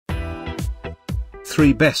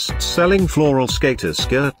3 best-selling floral skater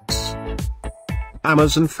skirts.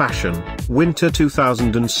 Amazon Fashion, Winter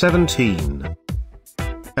 2017.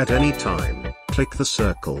 At any time, click the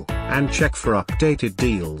circle, and check for updated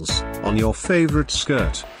deals on your favorite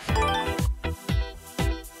skirt.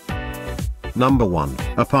 Number 1,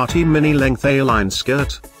 a party mini-length A-line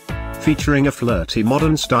skirt. Featuring a flirty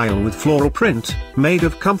modern style with floral print, made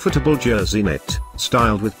of comfortable jersey knit,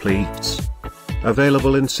 styled with pleats.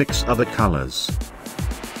 Available in 6 other colors.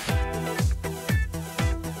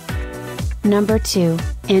 Number 2,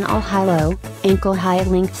 an all-high-low, ankle-high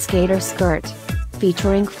length skater skirt.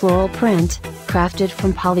 Featuring floral print, crafted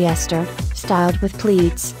from polyester, styled with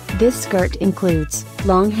pleats. This skirt includes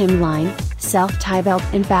long hemline, self-tie belt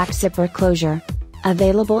and back zipper closure.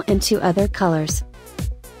 Available in 2 other colors.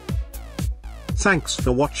 Thanks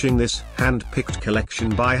for watching this hand-picked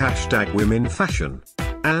collection by #WomenFashion.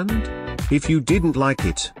 And, if you didn't like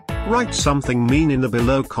it, write something mean in the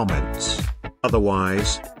below comments.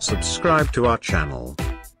 Otherwise, subscribe to our channel.